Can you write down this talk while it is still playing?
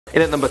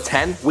In at number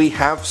 10 we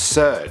have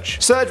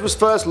Surge. Surge was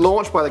first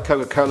launched by the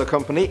Coca-Cola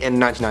company in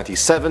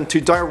 1997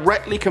 to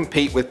directly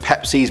compete with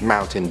Pepsi's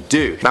Mountain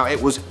Dew. Now it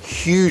was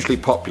hugely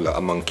popular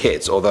among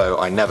kids, although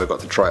I never got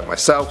to try it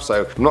myself,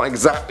 so I'm not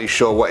exactly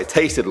sure what it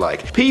tasted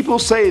like. People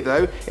say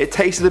though it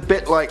tasted a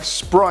bit like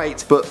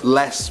Sprite but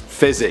less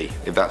fizzy,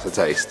 if that's a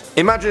taste.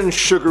 Imagine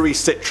sugary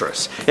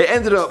citrus. It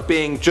ended up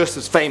being just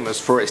as famous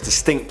for its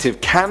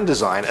distinctive can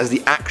design as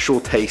the actual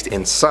taste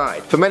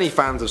inside. For many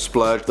fans of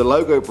Splurge, the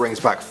logo brings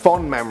back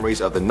fond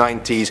memories of the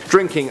 90s,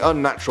 drinking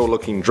unnatural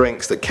looking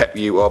drinks that kept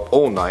you up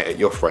all night at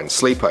your friend's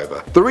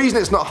sleepover. The reason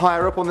it's not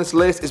higher up on this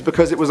list is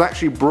because it was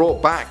actually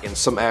brought back in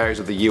some areas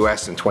of the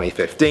US in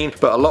 2015,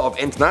 but a lot of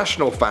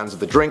international fans of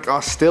the drink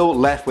are still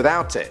left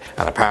without it,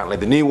 and apparently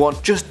the new one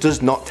just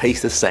does not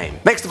taste the same.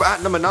 Next up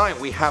at number 9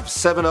 we have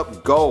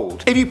 7up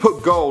Gold. If you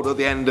put gold at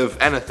the end of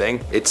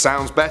anything, it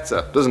sounds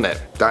better, doesn't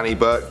it? Danny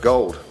Burke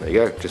Gold. There you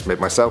go, just made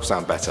myself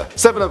sound better.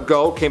 7up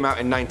Gold came out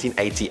in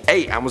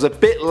 1988 and was a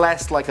bit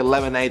less like a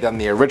lemonade than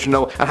the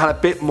original and had a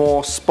bit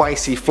more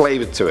spicy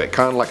flavour to it,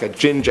 kind of like a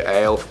ginger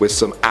ale with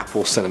some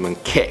apple cinnamon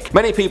kick.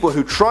 Many people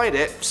who tried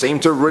it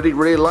seemed to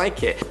really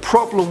like it. The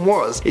problem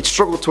was it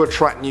struggled to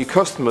attract new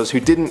customers who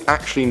didn't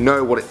actually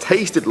know what it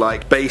tasted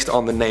like based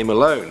on the name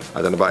alone.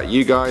 I don't know about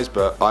you guys,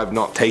 but I've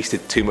not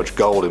tasted too much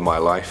gold in my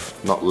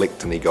life, not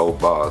licked any gold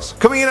bars.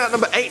 Coming in at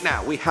number 8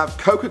 now we have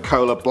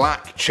Coca-Cola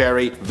Black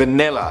Cherry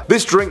Vanilla.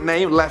 This drink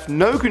name left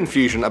no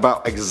confusion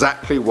about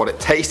exactly what it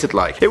tasted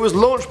like. It was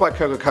launched by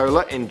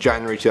Coca-Cola in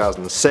January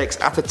 2006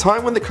 at a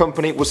time when the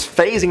company was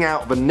phasing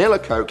out vanilla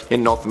Coke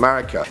in North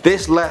America.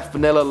 This left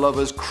vanilla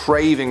lovers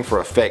craving for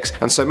a fix,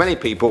 and so many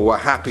people were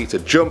happy to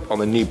jump on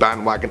the new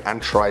bandwagon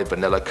and try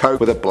vanilla Coke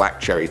with a black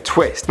cherry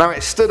twist. Now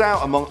it stood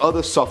out among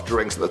other soft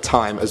drinks at the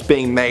time as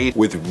being made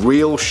with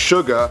real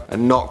sugar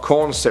and not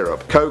corn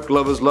syrup. Coke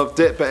lovers loved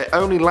it, but it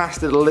only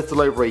lasted a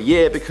little over a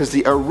year because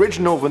the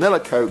original vanilla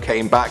Coke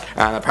came back,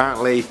 and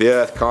apparently the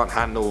earth can't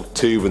handle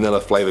 2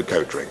 vanilla flavored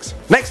Coke drinks.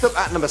 Next up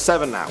at number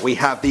 7 now we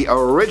have the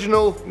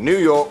original New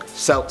York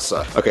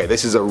Seltzer. Okay,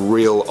 this is a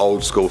real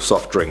old school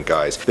soft drink,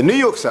 guys. The New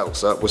York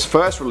Seltzer was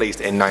first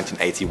released in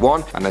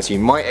 1981, and as you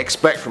might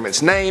expect from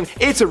its name,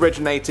 it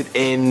originated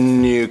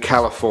in New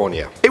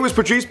California. It was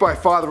produced by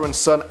father and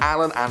son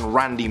Alan and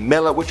Randy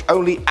Miller, which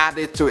only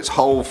added to its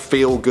whole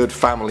feel-good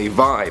family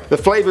vibe. The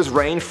flavors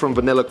range from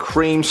vanilla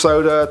cream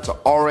soda to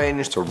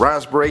orange to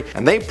raspberry,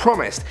 and they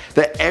promised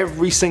that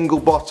every single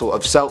bottle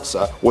of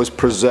seltzer was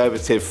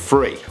preservative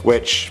free,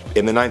 which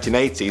in the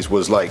 1980s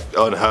was like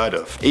unheard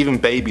of. Even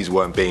babies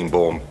weren't being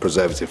born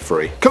preservative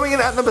free. Coming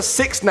in at number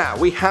 6 now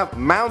we have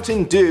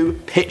Mountain Dew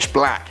Pitch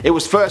Black. It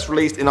was first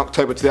released in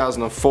October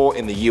 2004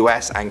 in the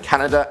US and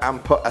Canada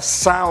and put a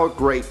sour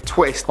grape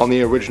twist on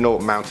the original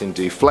Mountain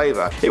Dew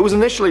flavor. It was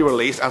initially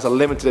released as a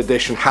limited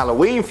edition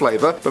Halloween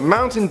flavor, but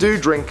Mountain Dew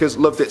drinkers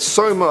loved it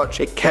so much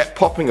it kept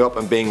popping up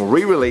and being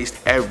re-released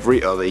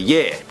every other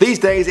year. These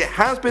days it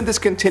has been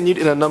discontinued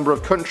in a number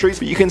of countries,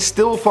 but you can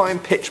still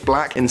find Pitch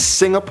Black in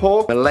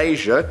Singapore,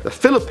 Malaysia, the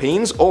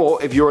Philippines,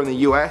 or if you're in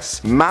the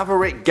US,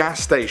 Maverick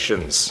gas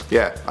stations.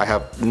 Yeah, I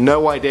have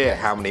no idea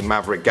how many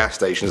Maverick gas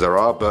stations there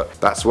are, but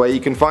that's where you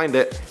can find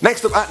it.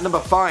 Next up at number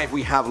 5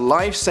 we have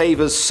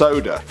Lifesavers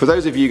Soda. For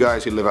those of you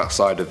guys who live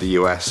outside of the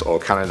US or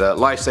Canada,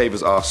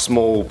 Lifesavers are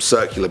small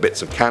circular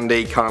bits of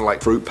candy, kind of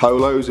like fruit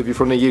polos if you're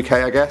from the UK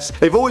I guess.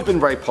 They've always been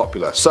very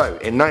popular, so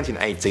in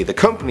 1980 the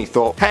company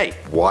thought, hey,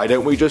 why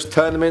don't we just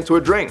turn them into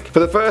a drink? For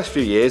the first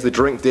few years the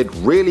drink did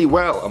really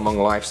well among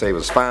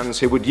Lifesavers fans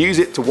who would use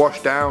it to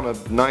wash down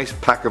a nice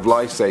pack of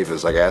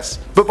Lifesavers I guess.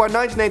 But by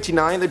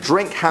 1989 the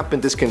drink had been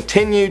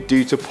discontinued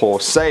due to poor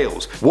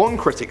sales. One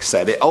critic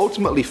said it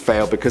ultimately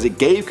failed because it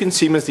gave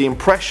consumers the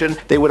impression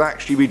they would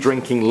actually be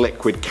drinking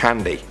liquid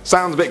candy.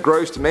 Sounds a bit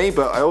gross to me,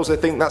 but I also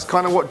think that's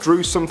kind of what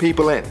drew some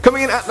people in.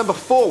 Coming in at number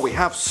 4 we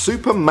have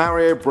Super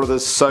Mario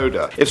Bros.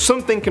 Soda. If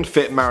something can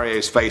fit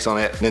Mario's face on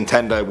it,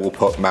 Nintendo will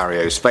put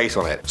Mario's face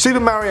on it. Super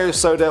Mario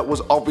Soda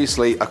was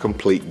obviously a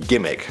complete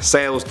gimmick.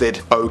 Sales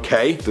did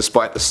okay,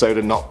 despite the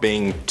soda not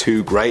being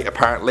too great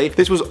apparently.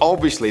 This was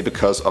obviously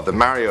because of the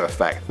Mario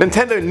effect.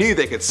 Nintendo knew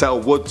they could sell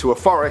wood to a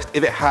forest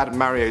if it had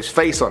Mario's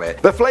face on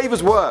it. The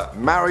flavors were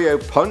Mario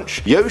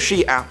Punch,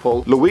 Yoshi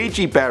Apple,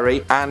 Luigi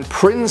Berry, and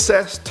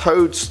Princess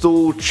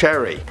Toadstool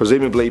Cherry.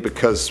 Presumably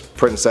because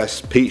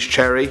Princess Peach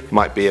Cherry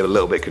might be a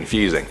little bit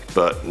confusing,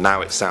 but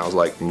now it sounds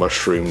like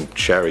mushroom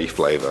cherry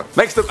flavor.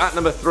 Next up at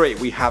number 3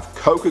 we have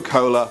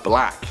Coca-Cola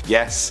Black.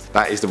 Yes,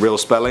 that is the real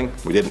spelling,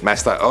 we didn't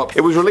mess that up.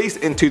 It was released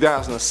in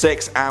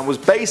 2006 and was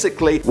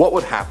basically what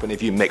would happen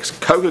if you mix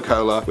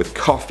Coca-Cola with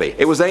coffee.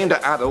 It was aimed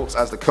at adults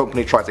as the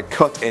company tried to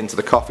cut into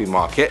the coffee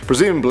market.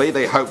 Presumably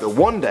they hoped that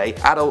one day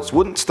adults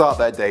wouldn't start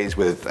their days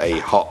with a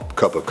hot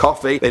cup of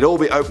coffee, they'd all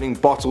be opening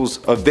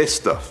bottles of this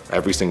stuff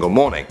every single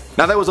morning.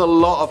 Now there was a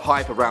lot of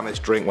hype around this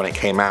drink when it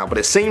came out, but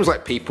it seems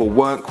like people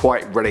weren't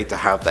quite ready to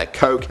have their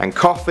Coke and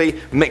coffee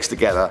mixed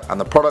together, and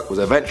the product was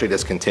eventually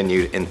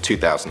discontinued in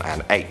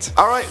 2008.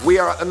 Alright, we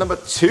are at the number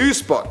 2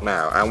 spot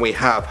now, and we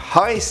have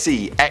High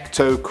C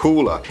Ecto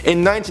Cooler.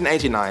 In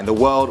 1989 the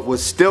world world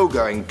was still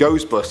going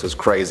Ghostbusters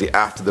crazy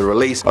after the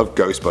release of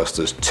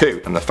Ghostbusters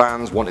 2, and the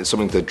fans wanted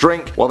something to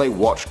drink while they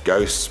watched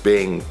ghosts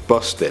being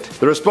busted.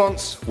 The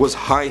response was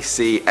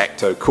Hi-C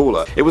Ecto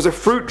Cooler. It was a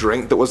fruit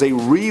drink that was a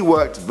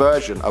reworked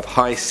version of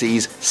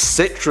Hi-C's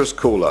Citrus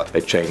Cooler.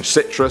 They changed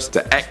citrus to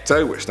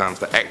ecto, which stands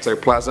for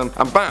ectoplasm,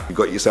 and bam, you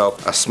got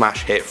yourself a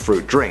smash hit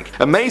fruit drink.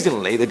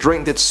 Amazingly, the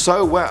drink did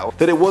so well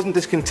that it wasn't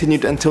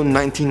discontinued until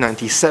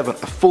 1997,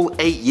 a full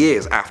 8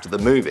 years after the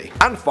movie.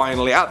 And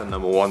finally, at the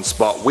number 1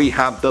 spot, we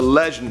have the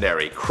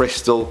legendary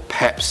Crystal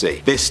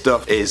Pepsi. This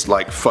stuff is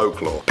like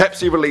folklore.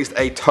 Pepsi released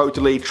a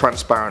totally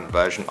transparent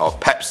version of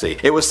Pepsi.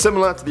 It was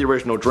similar to the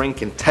original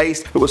drink in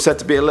taste, but was said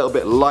to be a little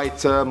bit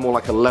lighter, more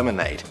like a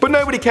lemonade. But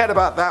nobody cared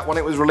about that when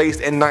it was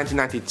released in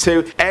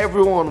 1992.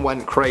 Everyone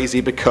went crazy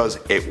because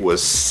it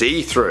was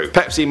see-through.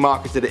 Pepsi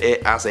marketed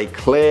it as a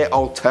clear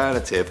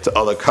alternative to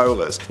other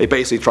colas. They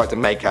basically tried to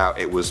make out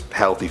it was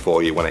healthy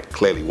for you when it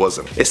clearly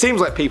wasn't. It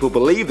seems like people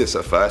believed this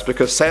at first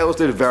because sales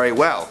did very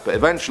well, but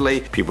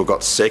eventually people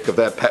got sick of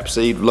their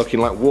Pepsi looking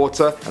like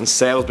water and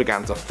sales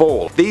began to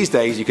fall. These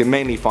days you can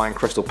mainly find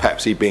Crystal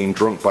Pepsi being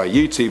drunk by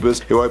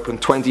YouTubers who open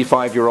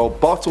 25-year-old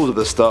bottles of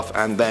the stuff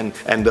and then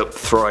end up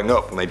throwing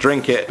up when they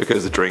drink it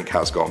because the drink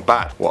has gone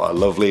bad. What a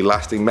lovely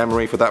lasting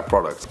memory for that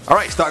product.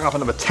 Alright, starting off at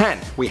number 10,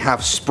 we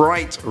have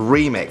Sprite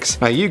Remix.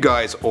 Now you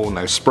guys all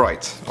know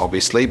Sprite,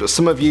 obviously, but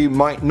some of you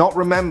might not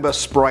remember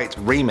Sprite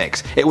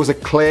Remix. It was a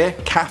clear,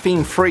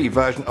 caffeine-free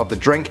version of the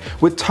drink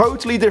with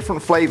totally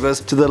different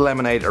flavors to the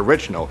lemonade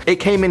original. It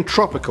came in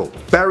tropical,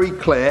 berry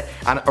clear,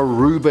 and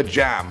Aruba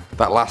jam.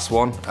 That last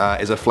one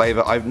is a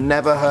flavor I've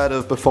never heard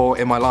of before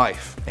in my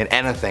life, in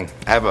anything,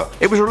 ever.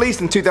 It was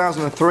released in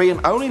 2003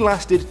 and only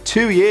lasted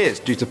 2 years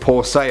due to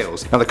poor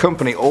sales. Now the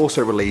company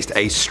also released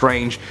a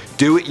strange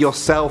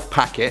do-it-yourself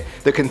packet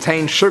that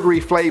contained sugary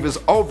flavors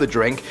of the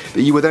drink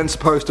that you were then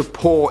supposed to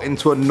pour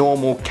into a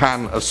normal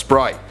can of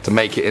Sprite to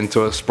make it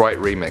into a Sprite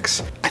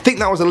remix. I think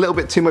that was a little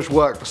bit too much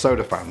work for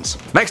soda fans.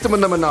 Next up at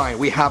number 9,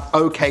 we have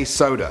OK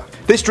Soda.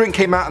 This drink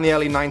came out in the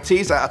early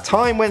 90s at a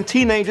time when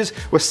teenagers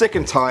were sick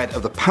and tired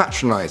of the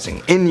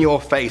patronizing,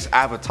 in-your-face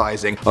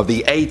advertising of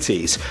the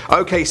 80s.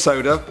 OK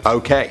Soda,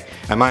 OK,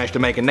 and managed to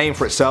make a name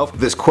for itself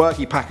with its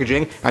quirky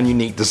packaging and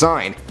unique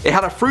design. It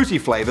had a fruity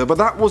flavor, but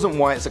that wasn't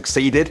why it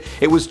succeeded.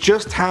 It was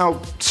just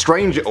how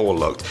strange it all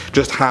looked,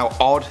 just how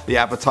odd the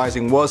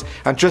advertising was,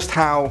 and just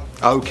how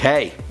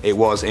okay it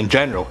was in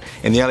general.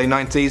 In the early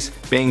 90s,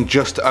 being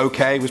just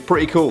okay was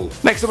pretty cool.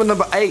 Next up at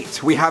number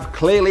 8, we have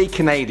Clearly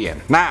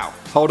Canadian. Now,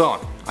 hold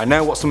on. I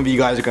know what some of you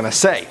guys are going to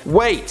say.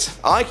 Wait,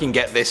 I can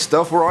get this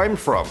stuff where I'm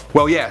from.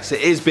 Well yes,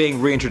 it is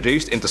being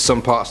reintroduced into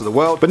some parts of the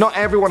world, but not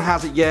everyone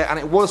has it yet, and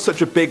it was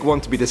such a big one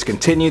to be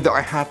discontinued that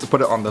I had to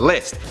put it on the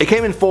list. It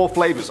came in 4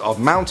 flavors of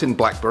Mountain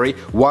Blackberry,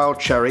 Wild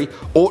Cherry,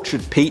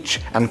 Orchard Peach,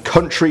 and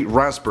Country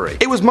Raspberry.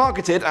 It was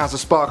marketed as a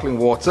sparkling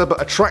water,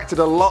 but attracted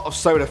a lot of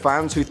soda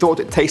fans who thought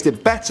it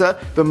tasted better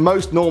than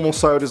most normal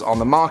sodas on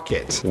the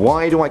market.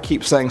 Why do I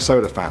keep saying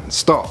soda fans?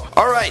 Stop.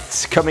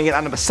 Alright, coming in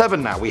at number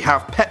 7 now, we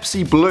have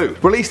Pepsi Blue.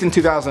 Released in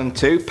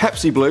 2002,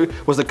 Pepsi Blue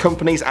was the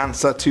company's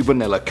answer to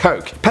Vanilla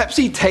Coke.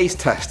 Pepsi taste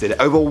tested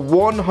over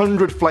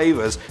 100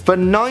 flavors for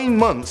 9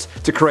 months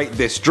to create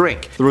this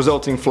drink. The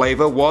resulting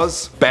flavor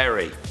was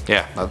berry.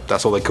 Yeah,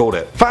 that's all they called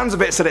it. Fans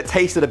of it said it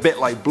tasted a bit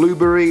like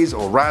blueberries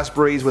or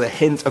raspberries with a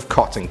hint of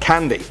cotton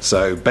candy.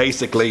 So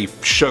basically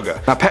sugar.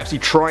 Now Pepsi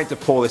tried to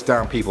pour this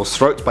down people's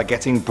throats by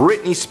getting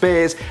Britney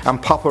Spears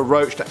and Papa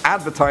Roach to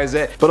advertise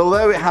it, but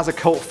although it has a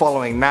cult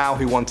following now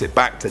who want it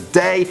back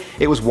today,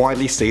 it was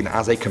widely seen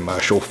as a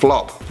commercial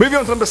flop. Moving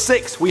on to number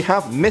 6, we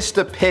have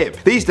Mr.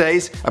 Pibb. These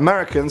days,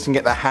 Americans can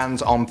get their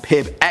hands on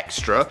Pibb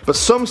Extra, but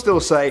some still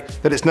say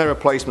that it's no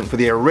replacement for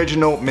the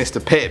original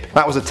Mr. Pibb.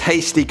 That was a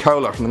tasty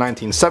cola from the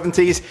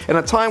 1970s, in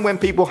a time when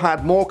people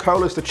had more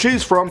colas to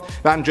choose from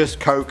than just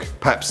Coke,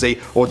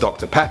 Pepsi, or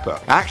Dr. Pepper.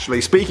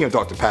 Actually, speaking of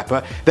Dr.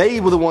 Pepper, they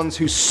were the ones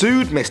who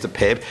sued Mr.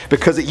 Pibb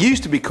because it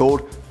used to be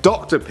called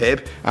Dr.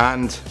 Pibb,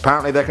 and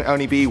apparently there can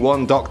only be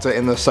one doctor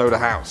in the soda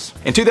house.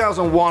 In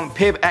 2001,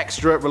 Pibb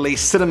Extra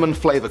released cinnamon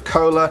flavored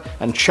cola,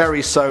 and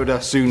cherry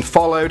soda soon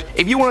followed.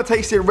 If you want to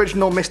taste the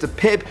original Mr.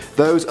 Pibb,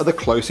 those are the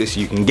closest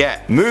you can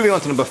get. Moving on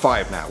to number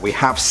 5 now, we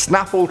have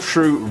Snapple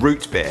True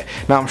Root Beer.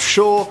 Now I'm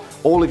sure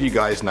all of you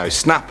guys know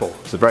Snapple,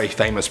 it's a very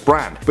famous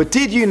brand. But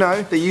did you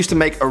know they used to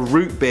make a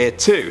root beer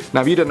too?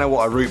 Now if you don't know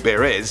what a root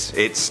beer is,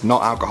 it's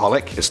not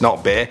alcoholic, it's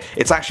not beer,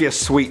 it's actually a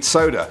sweet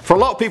soda. For a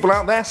lot of people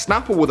out there,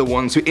 Snapple were the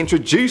ones who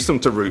introduced them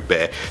to root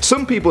beer.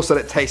 Some people said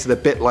it tasted a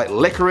bit like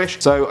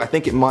licorice, so I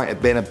think it might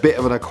have been a bit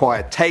of an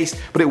acquired taste,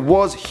 but it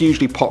was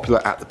hugely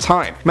popular at the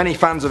time. Many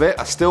fans of it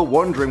are still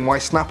wondering why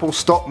Snapple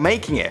stopped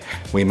making it.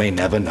 We may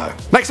never know.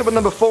 Next up at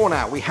number 4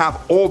 now, we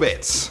have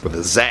Orbits with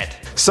a Z.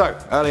 So,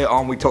 earlier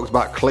on we talked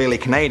about Clearly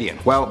Canadian.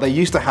 Well, they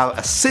used to have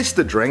a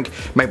sister drink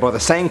made by the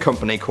same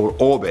company called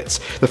Orbits.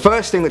 The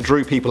first thing that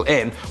drew people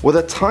in were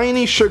the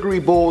tiny sugary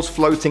balls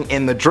floating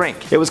in the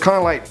drink. It was kind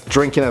of like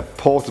drinking a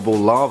portable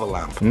lava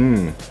lamp.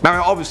 thing.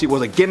 Now it obviously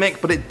was a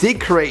gimmick, but it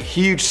did create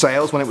huge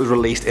sales when it was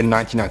released in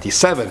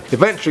 1997.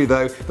 Eventually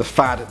though, the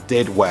fad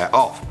did wear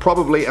off,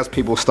 probably as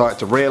people started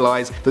to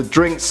realise that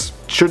drinks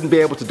shouldn't be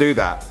able to do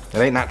that. It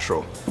ain't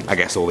natural. I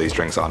guess all these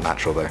drinks aren't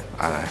natural though,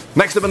 I don't know.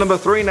 Next up at number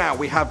 3 now,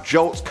 we have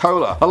Jolt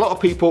Cola. A lot of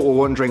people were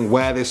wondering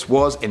where this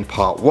was in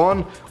part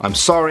 1. I'm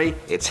sorry,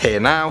 it's here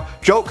now.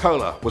 Jolt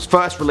Cola was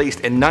first released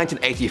in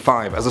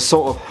 1985 as a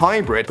sort of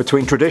hybrid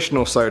between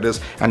traditional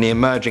sodas and the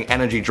emerging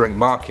energy drink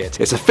market.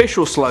 Its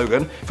official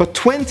slogan for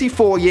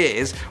 24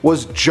 years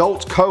was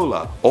Jolt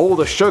Cola. All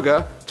the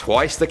sugar,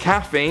 twice the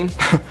caffeine.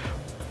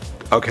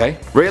 Okay,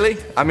 really?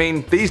 I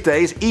mean, these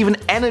days, even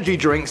energy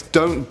drinks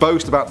don't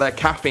boast about their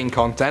caffeine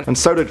content, and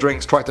soda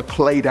drinks try to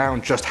play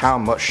down just how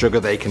much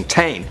sugar they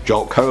contain.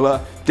 Jolt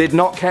Cola did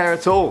not care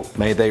at all.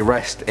 May they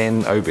rest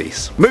in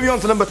obese. Moving on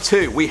to number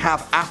 2, we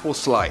have Apple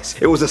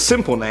Slice. It was a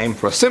simple name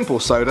for a simple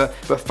soda,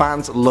 but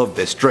fans loved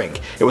this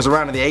drink. It was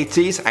around in the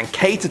 80s and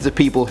catered to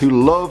people who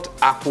loved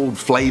apple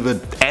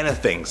flavored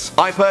anythings.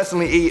 I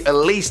personally eat at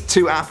least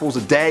 2 apples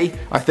a day,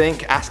 I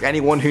think. Ask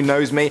anyone who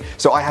knows me,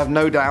 so I have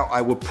no doubt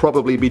I would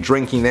probably be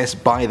drinking this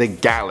by the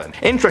gallon.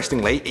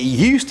 Interestingly, it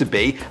used to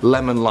be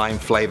lemon lime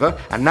flavor,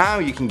 and now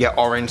you can get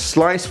orange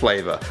slice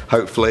flavor.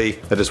 Hopefully,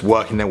 they're just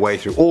working their way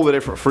through all the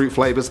different fruit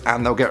flavors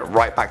and they'll get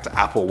right back to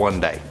Apple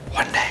one day.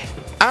 One day.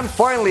 And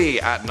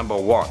finally, at number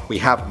 1, we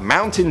have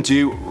Mountain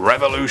Dew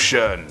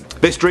Revolution.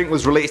 This drink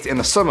was released in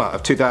the summer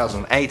of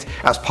 2008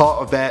 as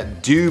part of their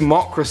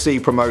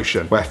Dewmocracy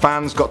promotion, where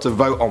fans got to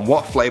vote on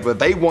what flavour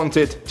they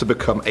wanted to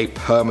become a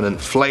permanent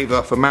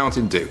flavour for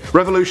Mountain Dew.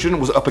 Revolution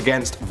was up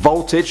against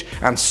Voltage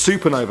and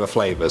Supernova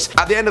flavours.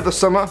 At the end of the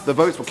summer, the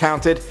votes were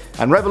counted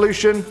and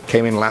Revolution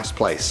came in last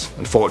place.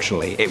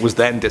 Unfortunately, it was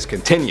then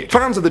discontinued.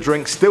 Fans of the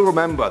drink still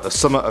remember the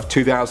summer of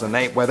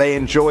 2008 where they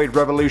enjoyed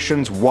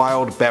Revolution's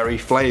wild berry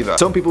flavour.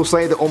 Some people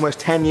say that almost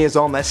 10 years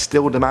on they're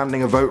still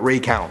demanding a vote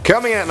recount.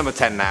 Coming in at number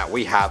 10 now,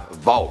 we have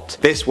Volt.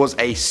 This was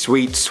a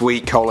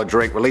sweet cola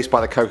drink released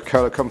by the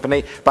Coca-Cola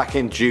company back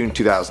in June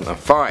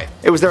 2005.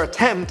 It was their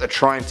attempt at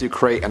trying to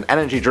create an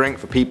energy drink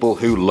for people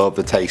who love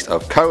the taste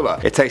of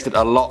cola. It tasted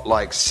a lot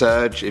like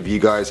Surge, if you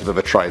guys have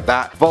ever tried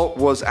that. Volt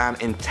was an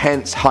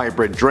intense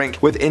hybrid drink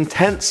with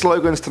intense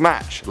slogans to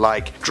match,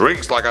 like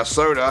drinks like a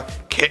soda,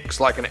 kicks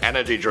like an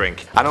energy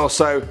drink, and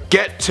also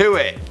get to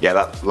it. Yeah,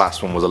 that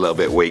last one was a little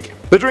bit weak.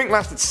 The drink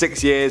lasted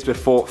 6 years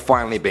before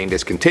finally being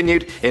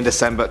discontinued in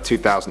December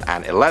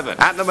 2011.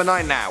 At number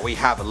 9 now, we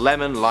have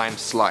Lemon Lime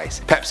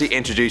Slice. Pepsi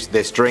introduced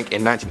this drink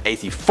in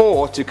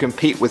 1984 to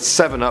compete with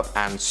 7-Up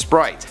and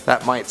Sprite.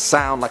 That might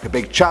sound like a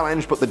big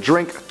challenge, but the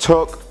drink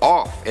took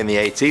off in the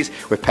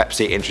 80s, with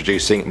Pepsi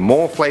introducing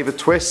more flavoured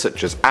twists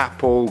such as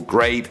apple,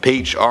 grape,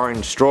 peach,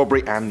 orange,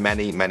 strawberry, and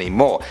many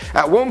more.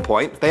 At one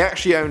point, they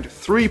actually owned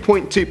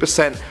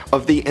 3.2%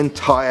 of the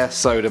entire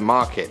soda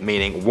market,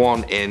 meaning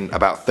 1 in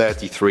about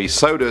 33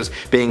 sodas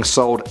being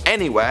sold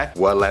anywhere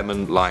were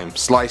lemon lime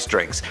slice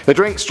drinks. The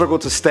drink struggled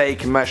to stay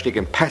commercially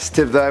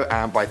competitive though,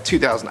 and by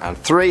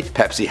 2003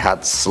 Pepsi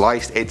had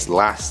sliced its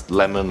last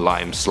lemon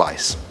lime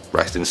slice.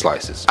 Rest in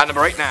slices. At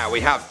number 8 now, we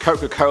have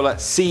Coca-Cola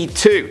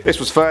C2. This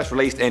was first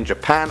released in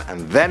Japan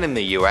and then in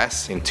the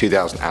US in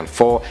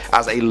 2004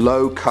 as a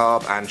low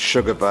carb and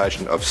sugar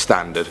version of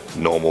standard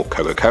normal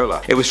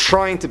Coca-Cola. It was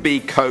trying to be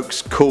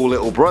Coke's cool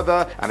little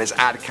brother, and its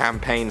ad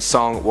campaign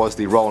song was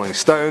the Rolling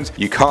Stones'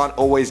 "You Can't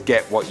Always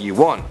Get What You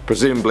Want."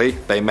 Presumably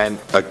they meant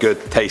a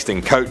good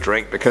tasting Coke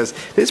drink because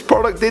this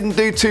product didn't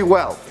do too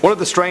well. One of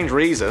the strange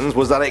reasons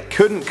was that it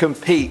couldn't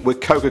compete with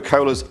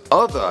Coca-Cola's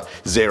other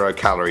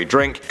zero-calorie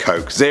drink,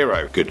 Coke Zero.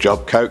 Good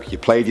job, Coke, you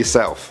played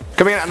yourself.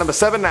 Coming in at number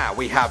 7 now,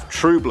 we have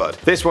True Blood.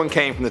 This one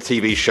came from the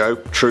TV show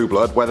True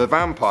Blood, where the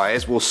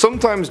vampires will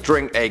sometimes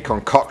drink a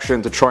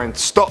concoction to try and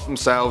stop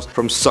themselves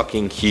from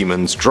sucking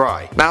humans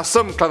dry. Now,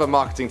 some clever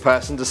marketing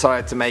person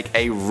decided to make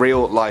a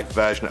real-life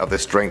version of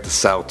this drink to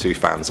sell to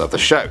fans of the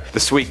show. The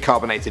sweet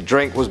carbonated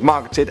drink was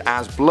marketed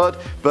as blood,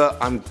 but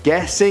I'm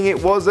guessing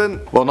it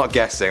wasn't. Well, not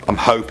guessing, I'm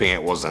hoping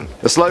it wasn't.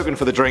 The slogan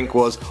for the drink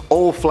was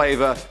all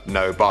flavour,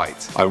 no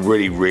bite. I'm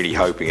really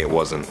hoping it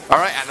wasn't.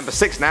 Alright, at number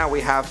 6 now,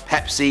 we have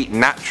Pepsi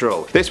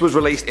Natural. This was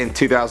released in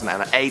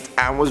 2008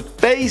 and was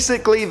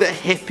basically the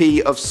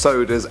hippie of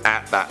sodas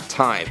at that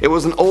time. It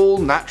was an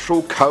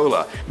all-natural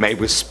cola made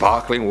with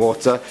sparkling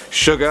water,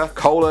 sugar,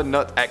 cola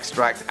nut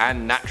extract,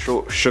 and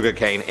natural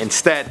sugarcane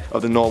instead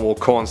of the normal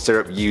corn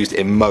syrup used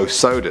in most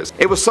sodas.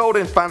 It was sold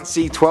in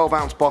fancy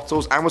 12-ounce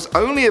bottles and was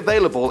only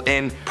available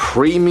in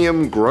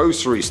premium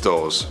grocery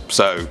stores,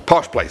 so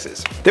posh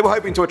places. They were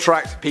hoping to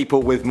attract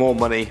people with more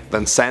money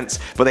than sense,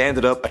 but they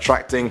ended up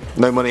attracting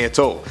no money at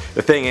all.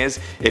 The thing is,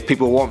 if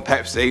people want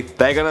Pepsi,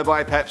 they're gonna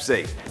buy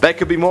Pepsi. There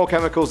could be more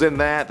chemicals in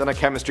there than a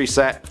chemistry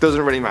set,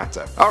 doesn't really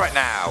matter. Alright,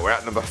 now we're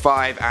at number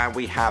 5 and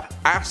we have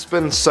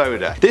Aspen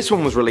Soda. This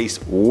one was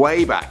released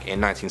way back in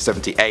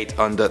 1978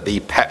 under the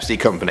Pepsi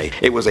company.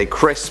 It was a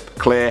crisp,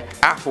 clear,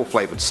 apple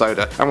flavoured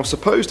soda and was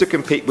supposed to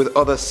compete with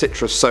other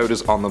citrus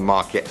sodas on the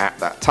market at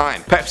that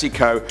time.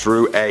 PepsiCo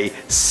threw a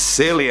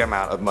silly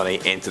amount of money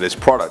into this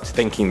product,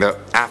 thinking that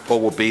apple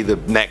would be the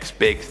next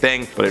big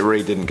thing, but it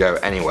really didn't go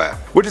anywhere.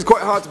 which is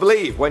quite hard to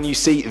believe when you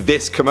see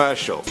this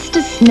commercial. Just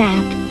a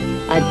snap,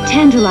 a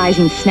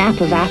tantalizing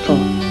snap of apple.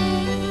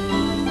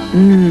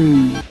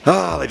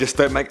 They just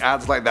don't make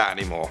ads like that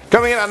anymore.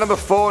 Coming in at number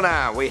 4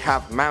 now, we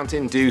have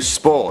Mountain Dew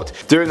Sport.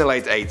 During the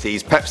late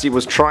 80s, Pepsi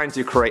was trying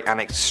to create an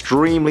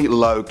extremely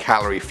low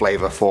calorie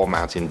flavour for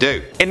Mountain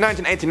Dew. In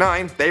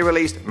 1989, they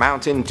released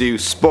Mountain Dew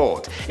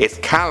Sport. Its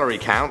calorie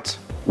count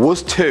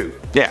was 2.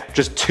 Yeah,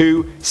 just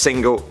 2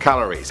 single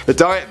calories. The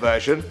diet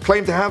version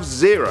claimed to have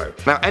 0.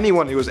 Now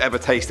anyone who has ever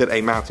tasted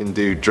a Mountain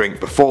Dew drink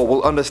before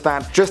will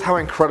understand just how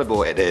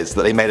incredible it is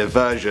that they made a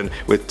version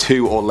with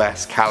 2 or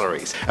less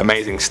calories.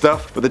 Amazing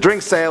stuff, but the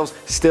drink sales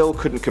still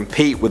couldn't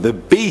compete with the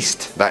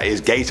beast that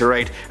is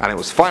Gatorade, and it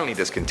was finally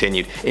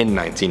discontinued in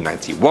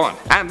 1991.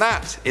 And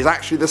that is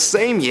actually the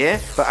same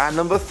year that our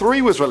number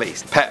 3 was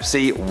released,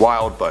 Pepsi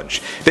Wild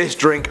Bunch. This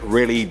drink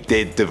really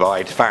did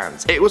divide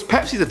fans. It was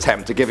Pepsi's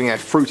attempt at giving a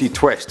fruity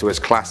twist to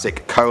its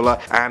classic cola,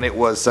 and it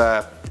was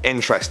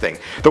interesting.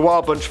 The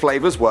Wild Bunch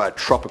flavours were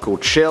Tropical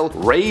Chill,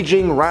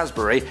 Raging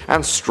Raspberry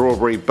and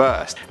Strawberry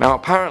Burst. Now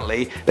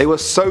apparently they were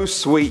so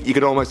sweet you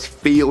could almost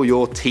feel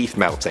your teeth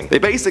melting. They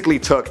basically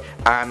took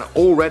an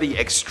already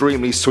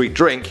extremely sweet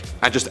drink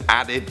and just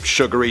added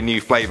sugary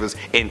new flavours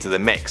into the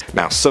mix.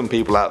 Now some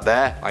people out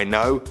there, I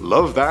know,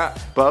 love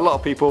that, but a lot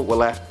of people were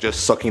left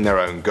just sucking their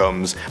own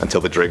gums until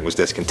the drink was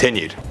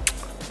discontinued.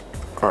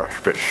 Oh, it's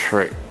a bit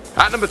sweet.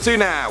 At number 2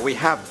 now, we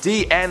have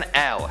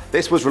DNL.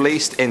 This was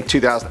released in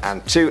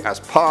 2002 as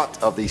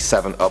part of the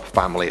 7-Up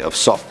family of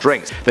soft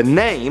drinks. The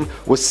name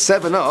was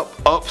 7-Up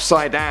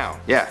upside down.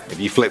 Yeah, if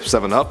you flip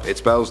 7-Up, it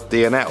spells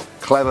DNL.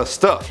 Clever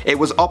stuff. It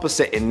was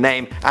opposite in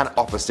name and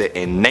opposite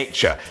in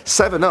nature.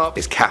 7-Up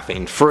is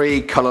caffeine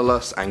free,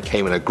 colourless and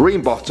came in a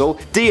green bottle.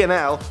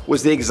 DNL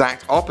was the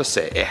exact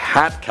opposite. It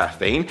had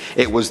caffeine,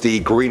 it was the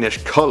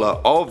greenish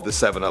colour of the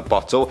 7-Up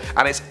bottle,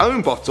 and its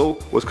own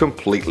bottle was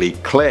completely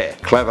clear.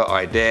 Clever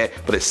idea,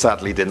 but it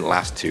sadly didn't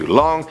last too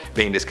long,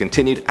 being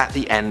discontinued at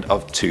the end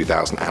of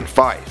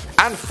 2005.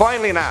 And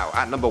finally now,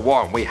 at number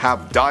 1, we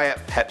have Diet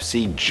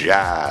Pepsi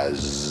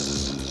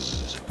Jazz.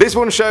 This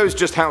one shows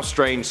just how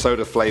strange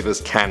soda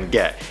flavours can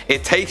get.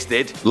 It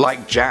tasted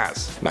like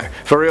jazz. No,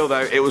 for real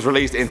though, it was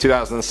released in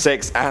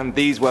 2006 and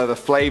these were the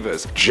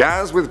flavours.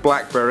 Jazz with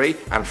blackberry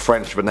and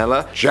French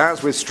vanilla,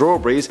 jazz with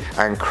strawberries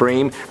and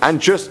cream, and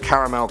just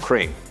caramel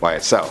cream by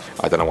itself.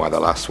 I don't know why the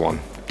last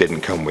one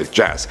didn't come with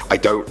jazz. I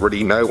don't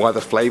really know why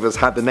the flavours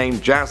had the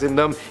name jazz in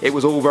them. It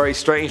was all very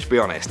strange to be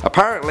honest.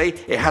 Apparently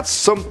it had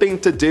something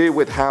to do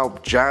with how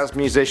jazz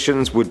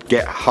musicians would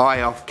get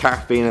high off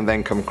caffeine and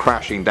then come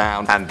crashing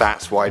down, and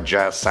that's why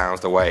jazz sounds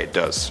the way it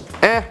does.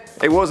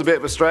 It was a bit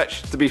of a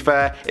stretch, to be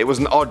fair. It was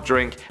an odd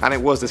drink and it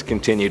was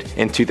discontinued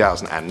in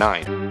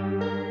 2009.